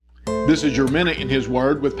This is your Minute in His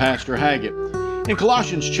Word with Pastor Haggett. In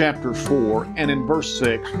Colossians chapter 4 and in verse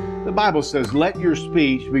 6, the Bible says, "Let your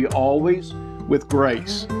speech be always with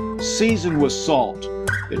grace, seasoned with salt,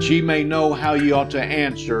 that ye may know how ye ought to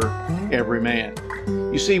answer every man."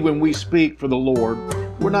 You see, when we speak for the Lord,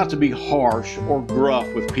 we're not to be harsh or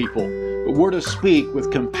gruff with people, but we're to speak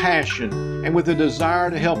with compassion and with a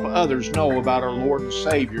desire to help others know about our Lord and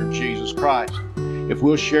Savior, Jesus Christ. If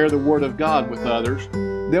we'll share the Word of God with others,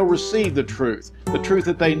 they'll receive the truth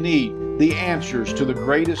that they need, the answers to the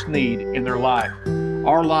greatest need in their life.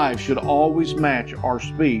 Our lives should always match our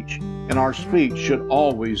speech, and our speech should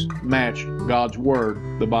always match God's Word,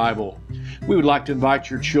 the Bible. We would like to invite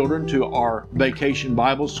your children to our Vacation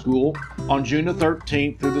Bible School on June the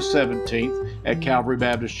 13th through the 17th at Calvary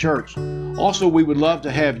Baptist Church. Also, we would love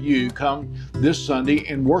to have you come this Sunday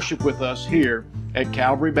and worship with us here at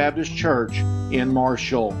Calvary Baptist Church in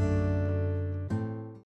Marshall.